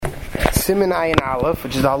Siman Ayin Aleph,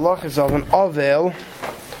 which is the halachas of an Avel,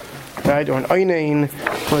 right, or an Einain,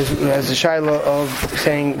 has a shaila of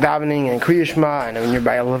saying davening and Kriya Shema, and when you're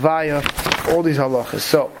by a levaya, all these halachas.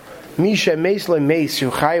 So, Misha Meisle Meis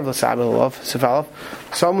Yu Chayiv L'Sabel Sefalaf,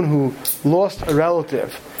 someone who lost a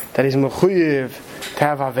relative that is mechuyev to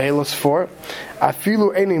have avelos for,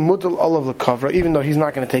 afilu any mutal olav l'kavra, even though he's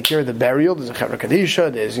not going to take care of the burial. There's a chevra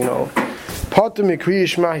kadisha. There's potter mikriya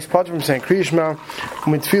shema. He's potter from saying kriya shema,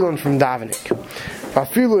 mitfilan from davening.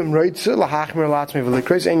 Afilu im reitze lahachmer latzme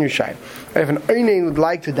v'likreis ein yushai. If an einain would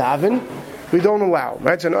like to daven, we don't allow.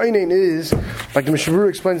 Right? So an einain is, like the Mishavur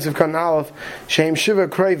explains of Kan Aleph, sheim shiva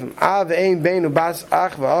krevim av ein beinu bas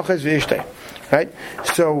ach v'aches v'ishtei. Right?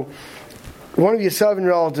 So one of your 7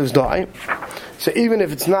 relatives die, so even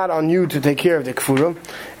if it's not on you to take care of the kfura,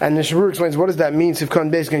 and the Shabur explains what does that mean, which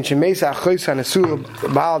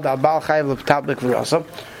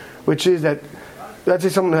is that, let's say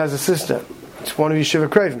someone who has a sister, it's one of you shiva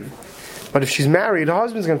kravim, but if she's married, her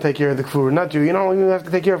husband's going to take care of the kfura, not you. You don't even have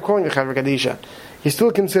to take care of calling the chavra kadisha. You're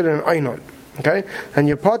still considered an einon, okay? And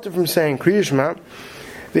you're part from saying kriya shema.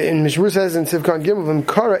 And Mishmur says in Sivkan Gimel,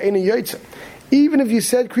 Kara ain't a yotza. Even if you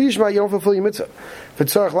said Kriya Shema, you don't fulfill your mitzvah. And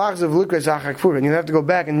you have to go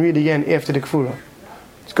back and read again after the kfura.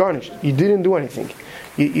 It's garnished. You didn't do anything.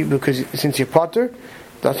 Because since you're potter,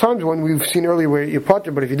 there are times when we've seen earlier where you're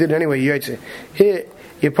potter, but if you did it anyway, you're yotze. Here,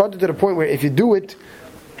 you're potter to the point where if you do it,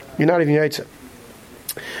 you're not even yotze.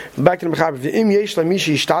 Back to the Mechaber.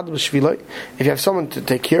 If you have someone to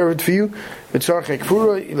take care of it for you,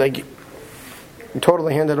 like you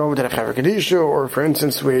totally hand it over to the Chavra Kadisha, or for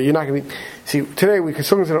instance, where you're not going to be. See, today we can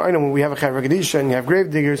still consider item when we have a Chavra Kadisha and you have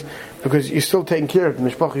grave diggers, because you're still taking care of it. The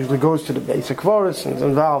Mishpach usually goes to the basic forest and is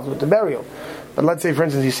involved with the burial. But let's say, for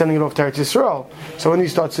instance, you're sending it off to Eretz Yisrael. So when you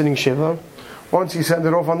start sitting Shiva, once you send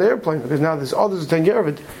it off on the airplane, because now there's others who take care of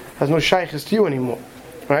it, has no shaykhs to you anymore.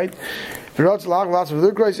 Right? Right?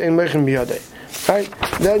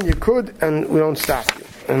 Then you could, and we don't stop you.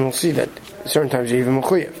 And we'll see that certain times you're even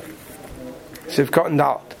mechuyev. So you've cut and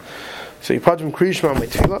out. So you put from Kriya Shema by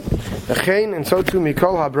Tefillah. V'chein, and so too,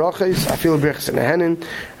 Mikol ha-brachas, afil brachas in the henin.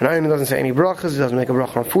 And Ayin doesn't say any brachas, he doesn't make a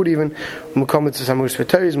bracha on food even. Mukom mitzvah samus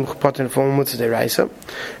v'teris, mukhpat in the form of mitzvah de'raisa.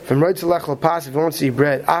 From Reitz lech l'pas, if you want to eat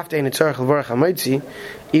bread, after ein tzarech l'varach ha-maitzi,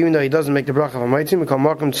 even though he doesn't make the bracha of ha-maitzi, Mikol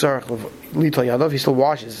makom tzarech l'itol yadav, he still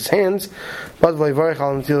washes his hands, but v'levarach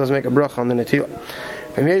al-natil doesn't make a bracha on the natil.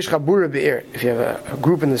 If you have a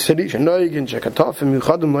group in the city,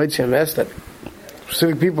 that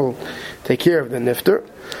specific people take care of the nifter,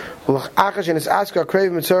 after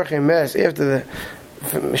the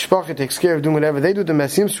mishpacha takes care of doing whatever they do,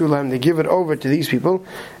 they give it over to these people,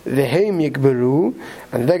 and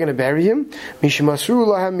they're going to bury him. Right away,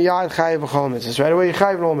 you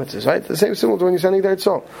chayiv all mitzvahs, right? The same similar to when you're sending there,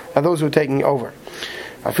 so are those who are taking over.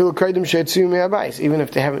 I feel kradim sheitzu me'abayis, even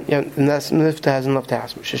if they haven't, the nifta hasn't left the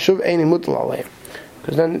house. Sheshuv eini mutal aleim,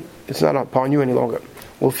 because then it's not upon you any longer.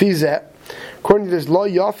 Well, fizeh, according to this law,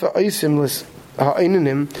 yafa oisim lis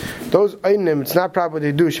ha'eininim, those eininim, it's not proper what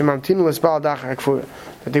they do. Shemamtinu l'sbal dachar kfura,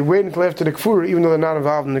 that they wait until after the kfura, even though they're not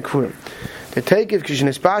involved in the kfura. They take it because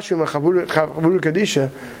nespashu ma'chavur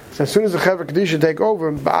kadisha. So as soon as the chavur kadisha take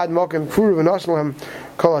over, ba'ad malkim kfura v'nosnolhem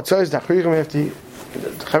kol hatzos dachrichim have to. The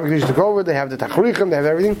Chavra Kadisha took over, they have the Tachrichim, they have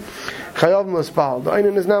everything. Chayav Muspal. The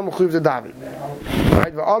Einin is now Mechuyev to daven.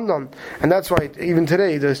 Right? And that's why, even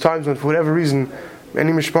today, there's times when, for whatever reason,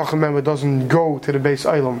 any Mishpacha member doesn't go to the base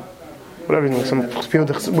Eilam. Whatever reason, some people,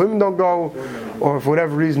 women don't go, or for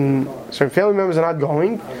whatever reason, certain family members are not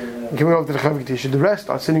going, giving over to the Chavra Kadisha. The rest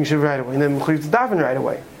are sitting Shiv right away, and then Mechuyev to daven right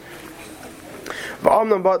away.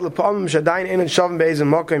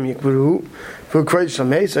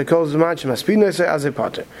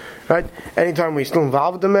 Right? Anytime we're still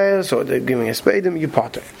involved with the mayor, so they're giving a spadim, you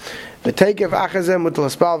potter. The take of achazem mutal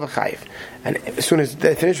aspal v'chayiv, and as soon as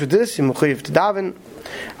they finish with this, you mechuyev to daven.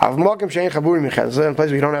 Av makom shein chaburim yichel. So in a place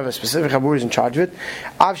where you don't have a specific chabur is in charge of it.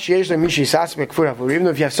 Av sheyesh lemishi sasbek kfur chabur. Even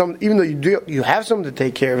though if you have some, even though you have someone to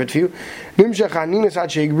take care of it for you. Nimshach haninas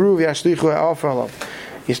ad sheigru v'yashlichu ha'ofer alav.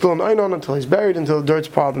 He's still an einon until he's buried, until the dirt's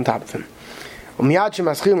piled on top of him. Once as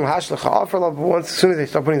soon as they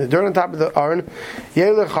start putting the dirt on top of the urn,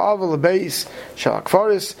 the bayis shal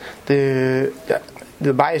akfaris,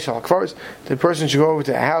 the person should go over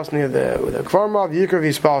to a house near the kfar mav yikar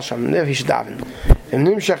v'yispal sham, and there he should daven. And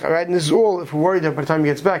nimshach, right, and this is all if we're worried that by the time he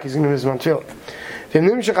gets back he's going to miss his tefillah.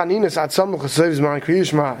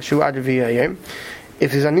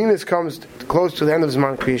 If his aninas comes close to the end of his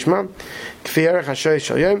man kriya shema,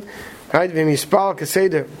 right,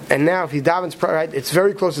 and now if he davens, right, it's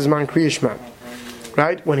very close to his man kriya shema.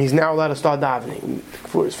 right? When he's now allowed to start davening.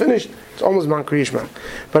 Before it's finished, it's almost man kriyishma.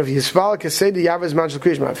 But if he's spal kesedi yavis man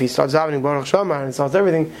kriyishma, if he starts davening baruch shama and starts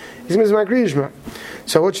everything, he's man kriyishma.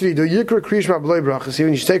 So what should he do? Yikra kriyishma b'loy brachas.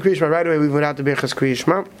 Even you should take kriyishma right away without the birchas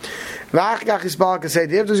kriyishma. V'achgach spal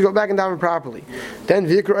kesedi. You have to go back and daven properly. Then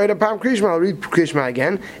v'yikra oida pam kriyishma. I'll read kriyishma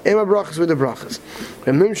again. Ema brachas with the brachas.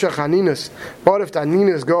 V'mimshach haninus. But if the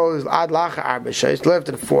haninus goes ad lacha arba shayis left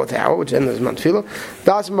at the 4th hour, which ends man tefillah.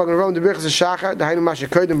 Das magen rom the birchas shachar. The hainu mashe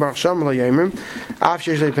koydem baruch shama lo yomim. Af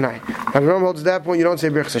sheish leipnai. Magen rom holds at that point you don't say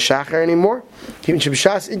birchas shachar anymore. Even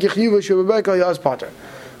shebishas ikiyuv shebebekal yas pater.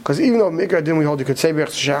 Because even though Mikra didn't we hold you could say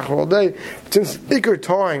Birchas Shachar all day, but since Iker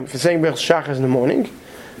time for saying Birchas Shachar is in the morning,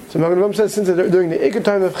 so Magen Avraham says since during the Iker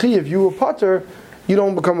time of Chiyuv you were Potter, you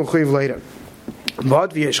don't become a Chiyuv later.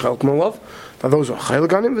 But V'yesh Chelk Molov, now those are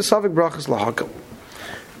Chelik on him, V'savik Brachas Lahakal.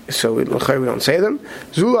 So we don't say them.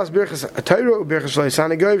 Zulas Birchas Atayro, Birchas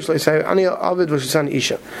Shleisani Goyv, Shleisani Ani Avid, V'sheisani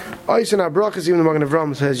Isha. Oisana Brachas, even the Magen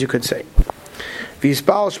Avraham says you could say.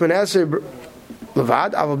 V'yispal Shmeneser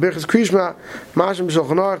Levad, Aval Birchas Kriyishma, Mashim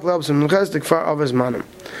B'Shulchan Aruch, Lebs and Menches, Dikfar Avaz Manim.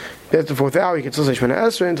 That's the 4th hour, you can still say Shemana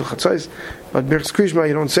Esrei until Chatzos, but Birchas Kriyishma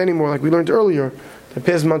you don't say anymore, like we learned earlier, the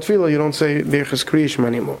Pez Mantfila you don't say Birchas Kriyishma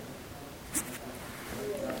anymore.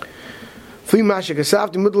 Fli Mashik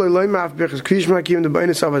Asaf, the Mudloi Loimaf, Birchas Kriyishma, Kivim the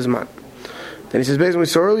Beinus Avaz Man. Then he says, based on what we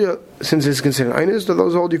saw earlier, since it's considered Einus, that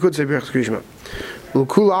those hold you could say Birchas Kriyishma.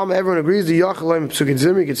 L'kul Am, everyone agrees, the Yachal Loim P'sukit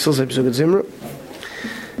Zimri, you can still say P'sukit Zimri.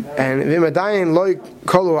 And if the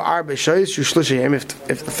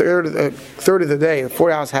third of the day,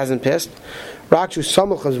 4 hours hasn't passed,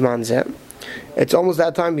 it's almost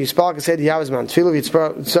that time. If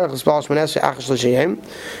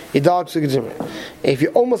you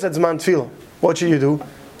almost at Zman Tefillah, what should you do?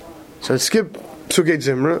 So skip Psukei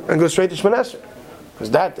Zimra and go straight to Shemana Esrei, because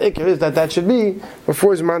that should be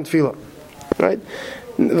before Zman Tefillah, right?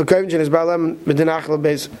 The Kavin is Baalam Medinachla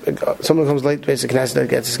base. Someone comes late, basic Knesset that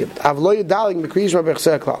gets skipped. Avloy daling bekriyishma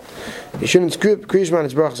bechsekla. You shouldn't skip kriyishma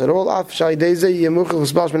its brachas at all. Af shay deze yemuchel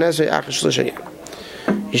v'sbal shmanesrei achish l'shayim.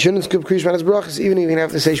 You shouldn't skip kriyishma its brachas even if you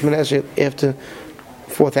have to say shmanesrei after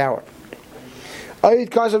 4th hour. Ayit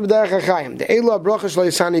kasav b'derech hachayim. The elu brachas lo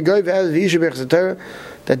yisani goy ve'ez v'isha bechas Torah.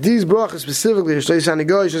 That these brachas specifically lo yisani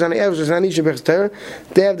goy, lo yisani ev, lo yisani isha bechas Torah.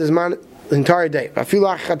 They have this man the entire day. Even if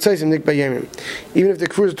the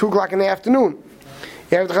kfur is 2 o'clock in the afternoon,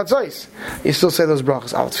 you have the chatzos, you still say those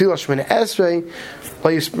brachas. Al tefillah shmena esrei,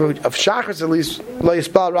 of shachris at least, lo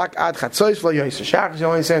yispal rak ad chatzos, lo yoyis. Shachris you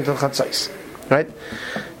only say until chatzos. Right?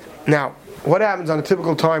 Now, what happens on a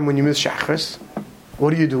typical time when you miss shachris?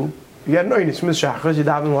 What do? You had no, you miss shachris, you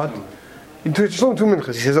daven what? You do 2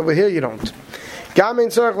 minchas. He says over here you don't. You don't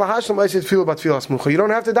have to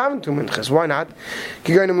daven 2 minchas. Why not? If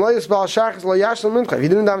you didn't daven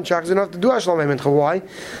shachas, you don't have to do ashlam mincha. Why?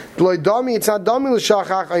 It's not dami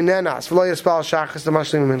l'shachach einenas.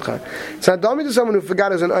 It's not dami to someone who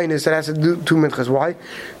forgot his own einis that has to do 2 minchas. Why?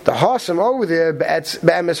 The hasam over there be'emes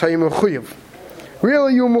hayim mechuyev.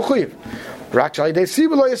 Really, you mechuyev. Actually, they see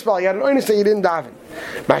below Yisrael. You had an einis that you didn't daven.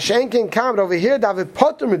 Mashenkin kam over here, David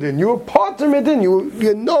Potter Medin. You were Potter Medin.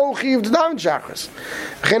 You know Chiv to daven shachas.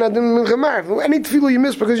 Any tefillah you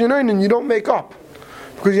miss because you're known and you don't make up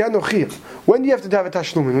because you had no Chiv. When do you have to have a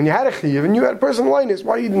tashlumin? When you had a Chiv and you had a personal linus,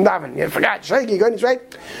 why you didn't daven? You forgot. Shaky, going right.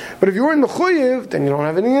 But if you were in the Chiv, then you don't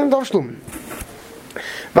have any tashlumin.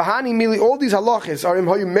 Vahani mili, all these halachas are in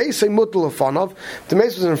how you may say mutal of fun of. The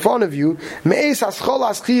mace was in front of you. Me'es haschol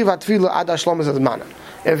aschir vatfila ad ashlomas admana.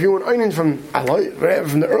 If you were earning from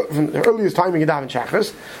the earliest time you get daven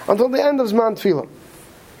shachris until the end of Zman Tefillah.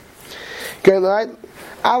 Okay, right?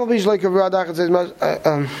 Aval bish like a radach says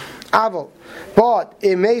Aval, but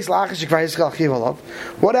it makes lachish kvayiskal chivalov.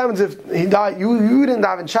 What happens if he died? You didn't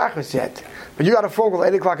daven shachris yet, but you got a phone call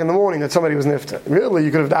at 8 o'clock in the morning that somebody was nifta. Really,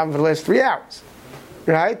 you could have davened for the last 3 hours,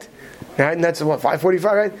 right? And that's what 5:45,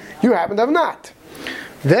 right? You happen to have not.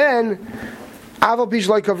 Then. Then you have a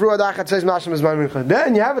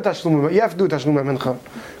tashlum, but you have to do tashlum mincha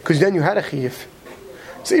because then you had a chiyuv.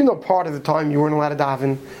 So even though part of the time you weren't allowed to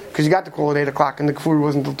daven because you got the call at 8 o'clock and the kfur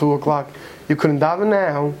wasn't until 2 o'clock, you couldn't daven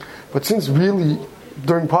now. But since really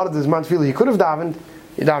during part of this month you could have davened,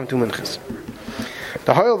 you davened 2 minchas.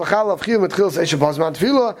 The hoil v'chal of chiyuv mitchil seisha bazman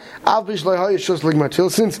tefillah av bish loy shus ligma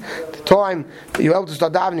tefillah. Since the time that you were able to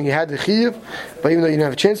start davening, you had the chiyuv, but even though you didn't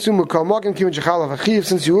have a chance to, mukal magen kivin shechal of chiyuv.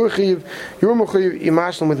 Since you were chiyuv, you were mechuyev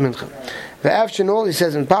imashlim with mincha. The afshinol, he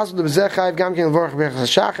says in pasuk the bezechayv gamkin levorach berachas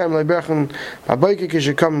shachar and leberchen baboyke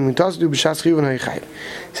kishekom mitasdu b'shas chiyuv and haychayv.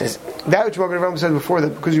 He says that which Rabbi Ram said before,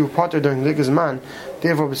 that because you were potter during the man,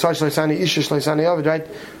 therefore besides shleisani isha shleisani avid, right?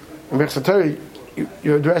 And berachas Torah,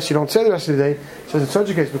 your dress, you don't say the rest of the day. So in such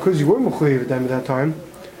a case, because you were mechuyev at them at that time,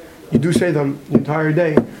 you do say them the entire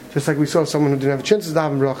day, just like we saw someone who didn't have a chance to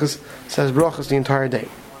daven brachas, says brachas the entire day.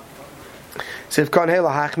 So if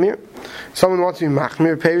someone wants to be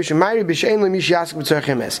machmir,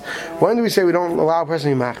 when do we say we don't allow a person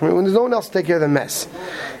to be machmir? When there's no one else to take care of the mess.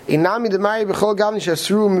 Or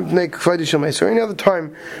any other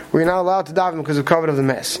time where you're not allowed to daven because of covered of the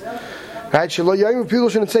mess. Right? People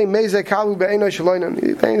shouldn't say he's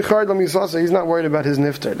not worried about his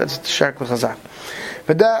nifter. That's the shak l'chazak.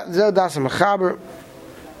 But that's a mechaber.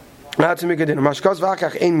 Not to make a dinner.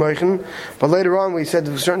 But later on, we said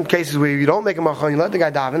there certain cases where you don't make a machon, you let the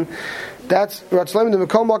guy daven. That's we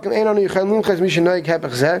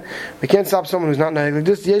can't stop someone who's not like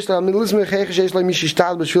this. If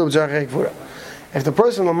the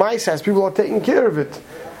person on my says people are taking care of it,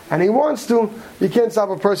 and he wants to, you can't stop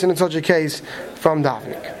a person in such a case from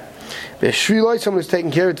davening. Someone who's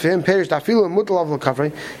taking care of it for him,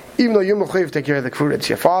 even though you're mechuyev to take care of the kfura, it's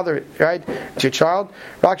your father, right? It's your child.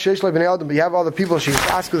 But you have other people she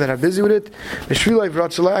ask you that are busy with it. You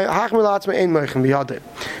want to be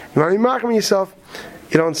machmir yourself,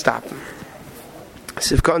 you don't stop them.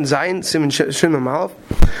 Sivkon Zayin, Simon Shimon Malv.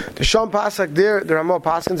 The Sham Pasak there, the Ramah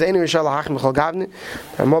Paskins, Einu Yishal Hachim B'chol Gavni.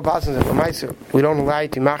 The Ramah Paskins, the Ramaiser, we don't allow you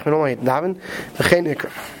to machmir, we don't allow you to daven. The Chen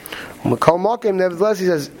Ikr. M'kol Mokim, nevertheless, he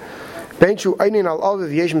says, Benchu Einin Al Alv,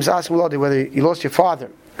 the Yeshim is asking whether you lost your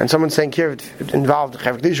father, and someone's taking care of it, involved,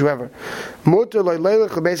 whoever. Mutter Loi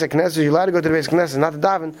Leilach L'Beis HaKnesses, you're allowed to go to the Beis HaKnesses, not to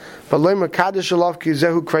daven, but Loimer Kaddish Alav Ki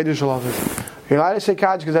Zehu Kreidush Alav. You're allowed to say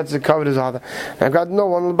Kaddish because that's the covered his other. And I've got to know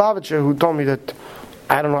one Lubavitcher who told me that,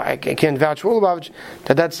 I don't know, I can't vouch for Lubavitch,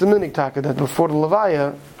 that's the minig taka, that before the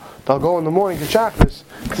Levaya, they'll go in the morning to Chakras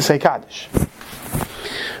to say Kaddish.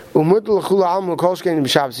 You can go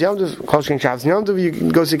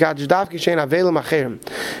see Kaddish Davki Shein Avelim Acherim.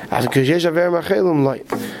 As Kujesh Averim Acherim Loi.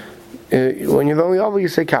 When you're the only over, you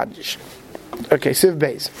say Kaddish. Okay, Siv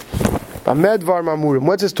Beis. Bamedvar Mamurim.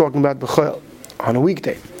 What's this talking about? B'choil on a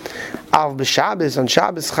weekday. Al b'Shabbos, on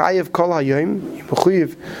Shabbos Chayev Kol Hayoim.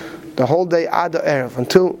 Mechuyev the whole day ad erev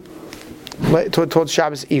until towards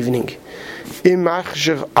Shabbos evening.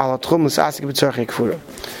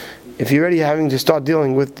 If you're already having to start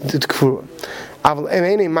dealing with the kfura,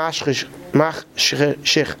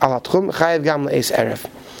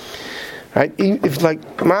 right? If like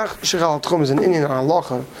machshich al tchum is an Indian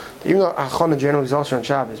halacha, even though achana generally is also on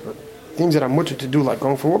Shabbos, but things that are mutter to do, like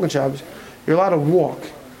going for work on Shabbos, you're allowed to walk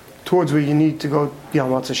towards where you need to go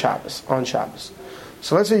beyond what's a Shabbos on Shabbos.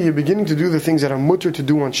 So let's say you're beginning to do the things that are mutter to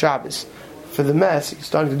do on Shabbos. For the mess, you're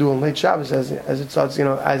starting to do on late Shabbos as it starts,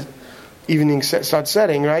 as evening starts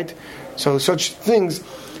setting, right? So such things,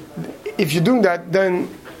 if you're doing that, then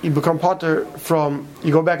you become potter from,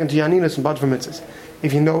 you go back into Yaninas and potter from mitzvahs.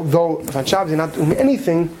 If you know, though, if on Shabbos you're not doing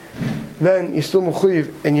anything, then you're still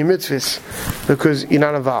mechuyev in your mitzvahs because you're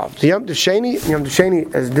not involved. The Yom Tov Sheni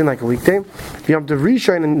as it did like a weekday. The Yom Tov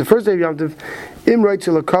Rishon, and the first day of Yom Tov, if you want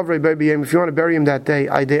to bury him that day,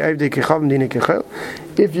 if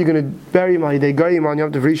you're going to bury him on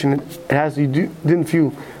Yom Tov Rishon, it has to, you didn't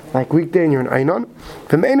feel like weekday and you're an Einon.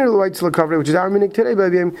 Which is our minig today,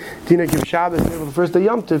 the first day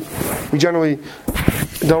Yom Tov, we generally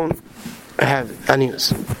don't have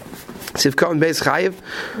aninas. Sivka and Beis Chayev,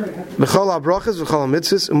 B'chol ha-brachas, B'chol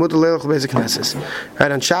ha-mitzvahs, Mutter leilach Beis HaKnesses.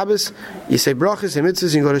 Right, on Shabbos, you say brachas and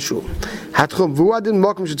mitzvahs and you go to shul. Hatchum, v'uadin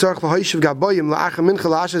mokum shetzarech v'hoishiv gaboyim la'achar mincha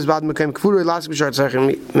la'ashes b'ad mekayim k'furoi l'asik b'shar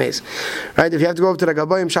tzarech meis. Right, if you have to go over to the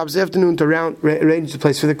gaboyim Shabbos afternoon to arrange the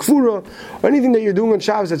place for the k'fura, or anything that you're doing on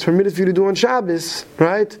Shabbos that's permitted for you to do on Shabbos,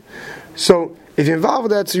 right? So, if you're involved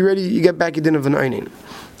with that, so you're ready, you get back your din of an einin.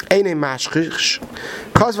 Eine mashchish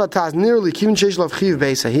kasvataz nearly kivin sheish lav chiv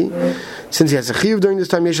beisahi, since he has a chiv during this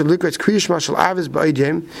time yeshal liquid kriyish mashal avis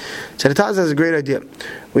ba'idem. So the Taz has a great idea.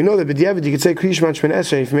 We know that b'diavad you could say kriyish mashman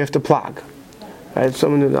esrei if you have to plug, right?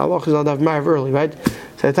 Someone in Allah is allowed to have ma'av early, right?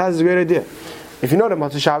 So the Taz is a great idea. If you know that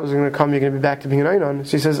Matzah Shabbos is going to come, you're going to be back to being an einon.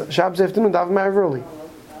 So he says Shabbos afternoon have ma'av early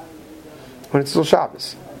when it's still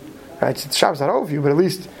Shabbos, right? So Shabbos not over for you, but at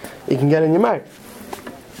least you can get in your ma'av.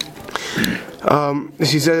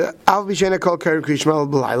 She said, "Al b'shena kol kari krishmal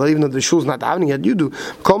b'layla." Even though the shul's not happening yet, you do.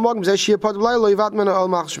 Kol magam zeh shia part b'layla yivat mena al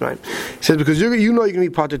machshmayim. He says because you know you're going to be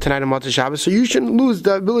part of tonight on Matzah Shabbos, so you shouldn't lose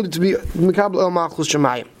the ability to be mikabel el machlos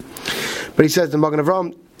shemayim. But he says the Magen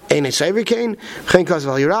Avraham ain't a saver kain. Chen kas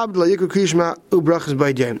val yirab la yikru krishma ubrachas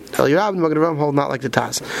by day. El yirab the Magen Avraham hold not like the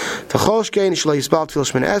Taz. The chosh kain shlo yispal tefil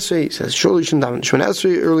shmin esrei. He says surely you shouldn't daven shmin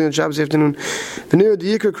esrei early on Shabbos afternoon. The near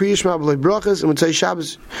the yikru krishma b'lei brachas and would say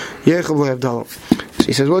Shabbos yechel b'lei avdallah. So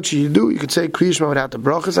he says, what should you do? You could say Kriya Shema without the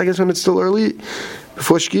brachas, I guess, when it's still early,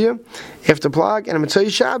 before Shkia, after Plag, and Mitzvah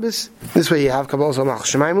Shabbos. This way you have Kabbalah Malach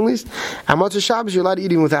Shemaim at least. And Mitzvah Shabbos, you're allowed to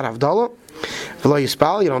eat even without Havdalah. V'lo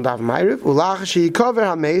Yispal, you don't have Ma'ariv. Ulach she'yikover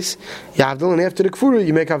ha'meis, Yavdal, and after the Kfura,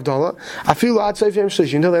 you make Havdalah. Afilu ad Seif Yom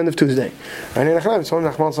Shlishi, until the end of Tuesday. And in Achleim,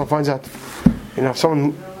 someone Nachman finds out, if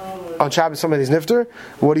someone on Shabbos somebody's nifter,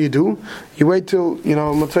 what do? You wait till,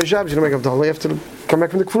 Mitzvah Shabbos, you don't make Havdalah. You have to come back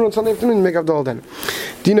from the Kfura on Sunday afternoon, you make Havdalah then.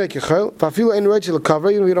 Dina Kichel, Vafilu ein Rachel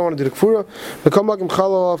Kavra, you don't want to do the Kfura, but come back and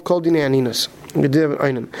Chalal of Kol Dina Aninas. On the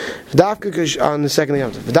second day,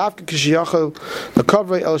 V'davka k'shiyachel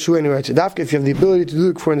l'kavrei el shu'eni reitzah. Dafka if you have the ability to do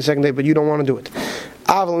it for in the second day, but you don't want to do it.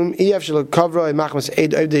 Avalim ef shel kavrei machmas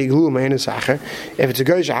eid evdei glu me'en sacher. If it's a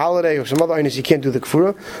goyish holiday or some other einis, you can't do the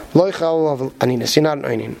kfura. Lo yichal aninas. You're not an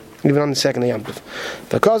einin, even on the second day Yom Tov.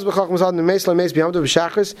 Because b'chachmas ad meisla meis b'Yom Tov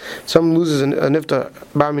b'shachris, someone loses a nifta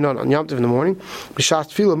bar minon on Yom Tov in the morning. B'shas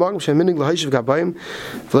tefillah magam sheminig l'hayshiv gabayim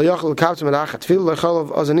v'lo yachal l'kavtzim adachat tefillah l'chal of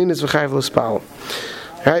azaninas v'chayv l'spal.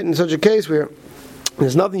 Right, in such a case where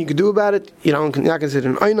there's nothing you can do about it, you're not considered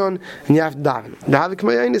an einon, and you have to daven. Daven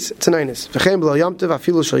k'mayaynis, it's an einis. V'chein b'lo Yom Tov,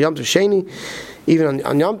 afilu shel Yom Tov sheni, even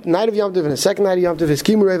on night of Yom Tov and the second night of Yom Tov, his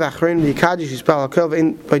kimurei v'achrein v'yikadish yispal al-kel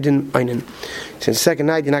v'in b'ydin einon. Since the second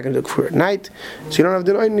night, you're not going to do it at night, so you don't have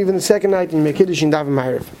to do einon even the second night, and you make kiddush and daven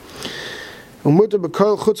ma'ariv. You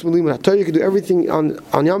can do everything on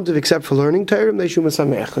Yom Tov except for learning Torah,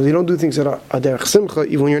 because you don't do things that are derech simcha,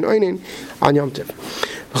 even when you're an einin on Yom Tov.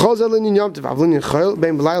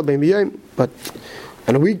 But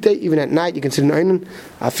on a weekday, even at night, you consider an einin.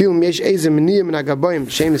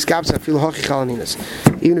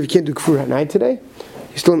 Even if you can't do kfur at night today,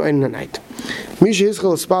 you're still an einin at night.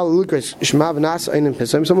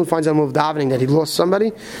 Someone finds out of davening that he lost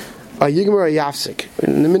somebody, a yigmer or a yafsik.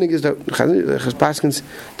 And the minig is that Paskins,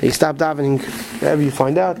 they stop davening wherever you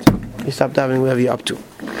find out. You stop davening wherever you're up to.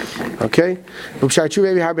 Okay? You have to be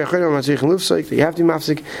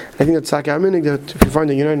mafsik. I think that's like a minig that if you find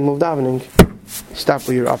that you're not in davening, stop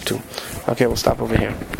where you're up to. Okay, we'll stop over here.